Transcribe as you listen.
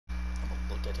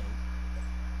look at him.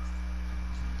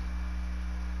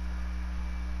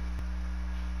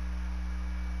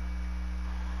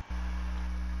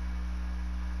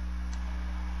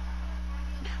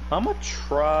 I'm gonna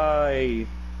try.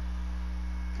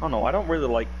 I don't know. I don't really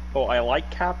like. Oh, I like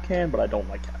Capcan, but I don't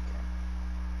like Capcan.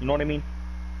 You know what I mean?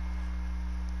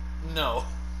 No.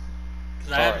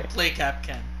 Because I haven't played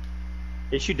Capcan.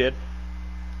 Yes, you did.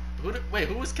 Wait,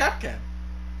 who was Capcan?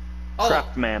 Oh,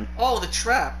 Trapped Man. Oh, the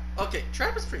Trap. Okay,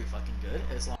 Trap is pretty fucking good,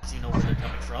 as long as you know where they're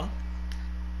coming from.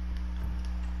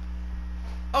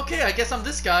 Okay, I guess I'm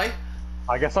this guy.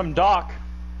 I guess I'm Doc.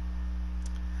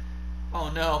 Oh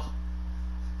no.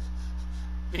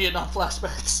 Vietnam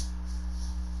flashbacks.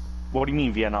 What do you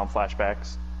mean Vietnam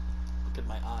flashbacks? Look at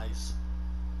my eyes.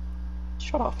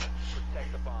 Shut up.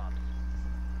 Protect the bombs.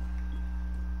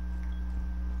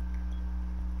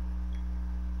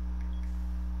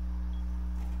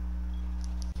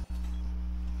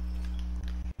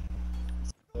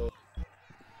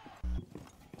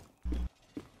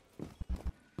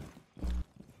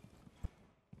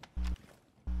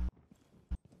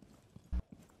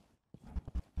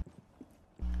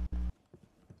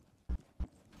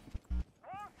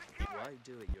 Why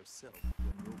do it yourself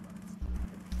when robots do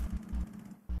it?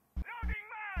 Loading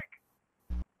mag!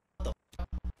 What the fuck?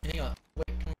 Hang on.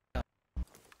 Wait, come on.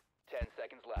 10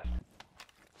 seconds left.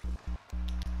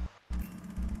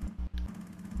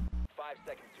 5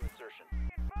 seconds to insertion.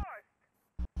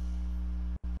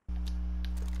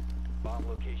 Bomb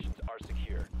locations are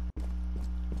secure.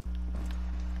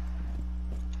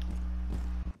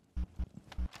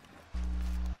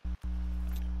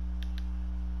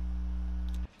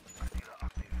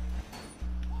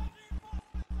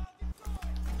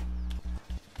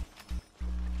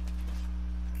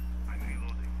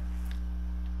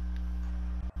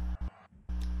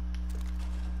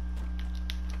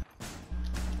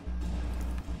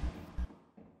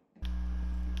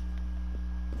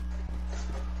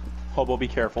 Hobo, be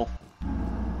careful.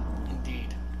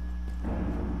 Indeed.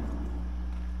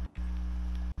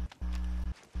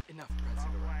 Enough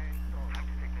prancing around. Time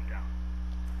to take them down.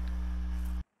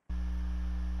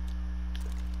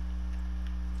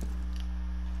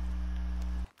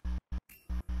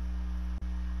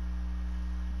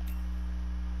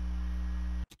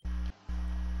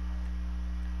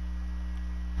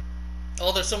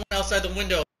 Oh, there's someone outside the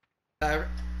window. How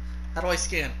do I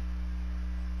scan?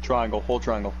 Triangle. Hold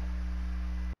triangle.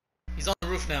 He's on the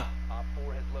roof now. Op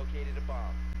 4 has located a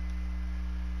bomb.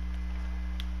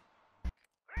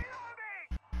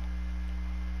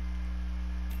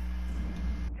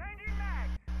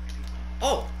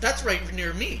 Oh, that's right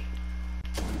near me.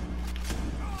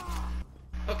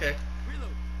 Okay.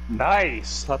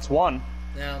 Nice. That's one.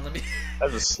 Now let me.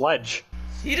 That's a sledge.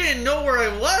 He didn't know where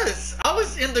I was. I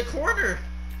was in the corner.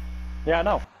 Yeah, I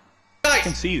know. Guys, I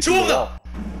can see you. two through of the them. wall.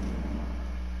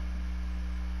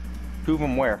 Two of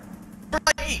them where?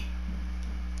 Right.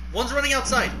 One's running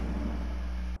outside.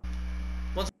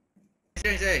 One's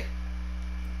A.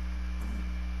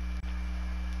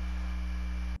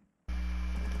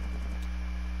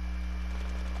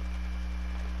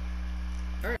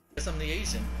 Alright, I guess I'm the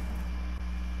Asian.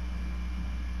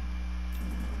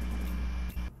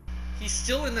 He's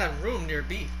still in that room near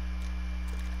B.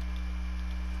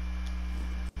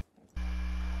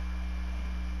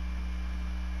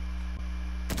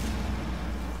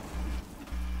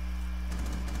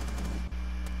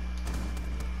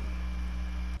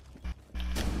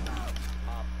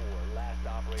 Op 4, last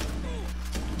operator standing.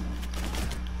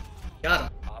 Got him.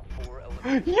 Op 4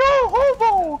 eliminated. Yo,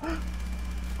 Hobo!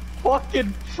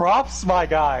 Fucking props, my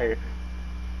guy.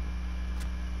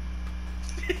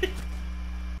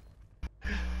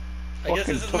 I guess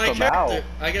this is my character.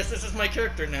 I guess this is my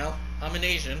character now. I'm an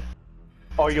Asian.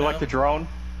 Oh, you like the drone?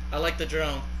 I like the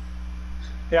drone.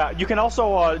 Yeah, you can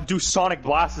also do sonic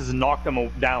blasts and knock them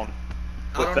down.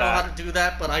 I don't know how to do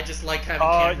that, but I just like having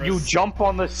cameras. You jump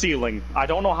on the ceiling. I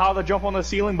don't know how to jump on the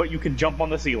ceiling, but you can jump on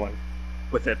the ceiling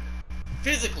with it.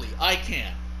 Physically, I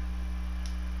can.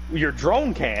 Your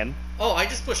drone can. Oh, I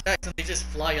just push X and they just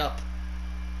fly up.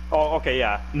 Oh, okay,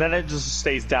 yeah. And then it just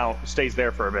stays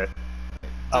there for a bit.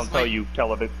 Until you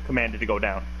tell it, command it to go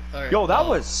down. Right, Yo, that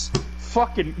was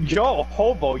fucking... Yo,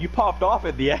 Hobo, you popped off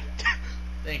at the end.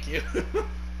 Thank you.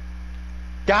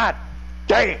 God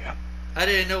damn! I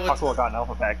didn't know what... I got an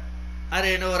alpha pack. I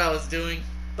didn't know what I was doing,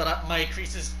 but my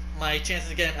chances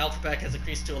of getting alpha pack has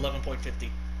increased to 11.50.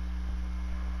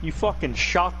 You fucking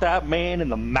shot that man in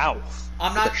the mouth.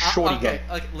 I'm not... Okay,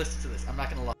 listen to this. I'm not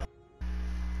gonna lie.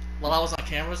 While I was on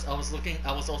cameras, I was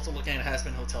also looking at Has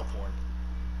Been Hotel porn.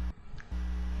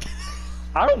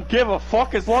 I don't give a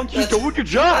fuck as long as you're doing your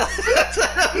job. That's what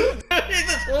I was doing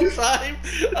this whole time.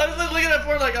 I was looking at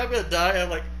porn like I'm gonna die. I'm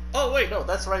like, oh wait, no,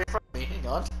 that's right in front of me. Hang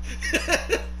on.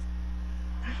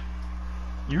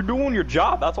 You're doing your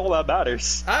job. That's all that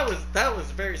matters. That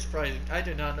was very surprising. I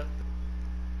did not know.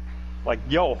 Like,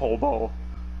 yo, hobo.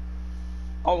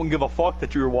 I don't give a fuck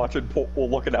that you were watching or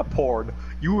looking at porn.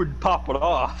 You would pop it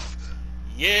off.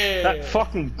 Yeah. That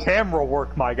fucking camera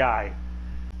work, my guy.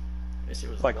 That shit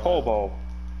was Like, wild. hobo.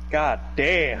 God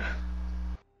damn.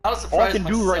 I was All I surprised can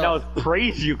do right now is myself.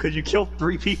 praise you because you killed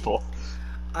 3 people.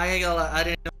 I ain't gonna lie. I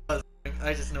didn't know. I was doing.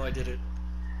 I just know I did it.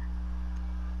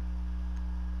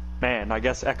 Man, I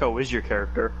guess Echo is your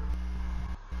character.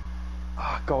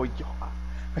 Ah, go, yo.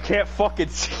 I can't fucking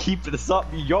keep this up,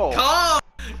 yo. Calm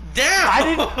down. I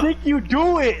didn't think you'd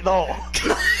do it, though.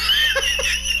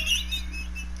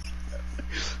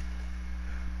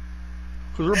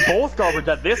 Cause we're both garbage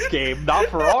at this game, not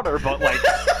for honor, but like,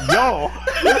 yo.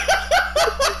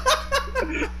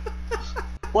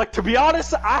 Like, to be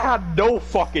honest, I had no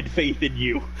fucking faith in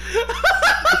you.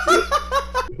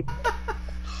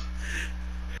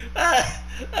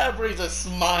 That brings a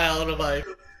smile to my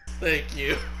face. Thank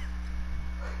you.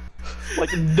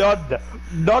 Like,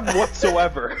 none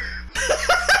whatsoever.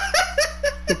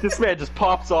 This man just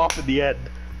pops off in the end.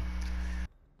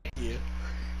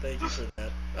 Thank you for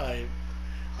that.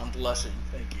 I'm blushing.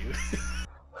 Thank you.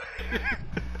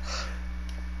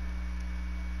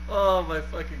 Oh my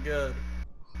fucking god.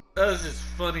 That was just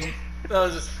funny. That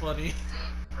was just funny.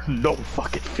 No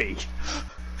fucking faith.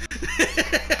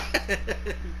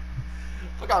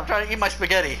 Look, I'm trying to eat my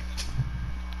spaghetti.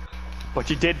 But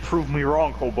you did prove me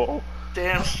wrong, hobo.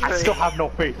 Damn straight. I still have no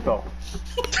faith, though.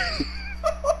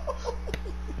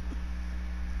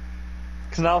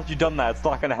 Because now that you've done that, it's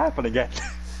not gonna happen again.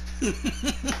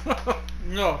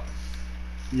 No.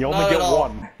 You Not only at get all.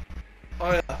 one.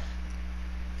 Oh yeah.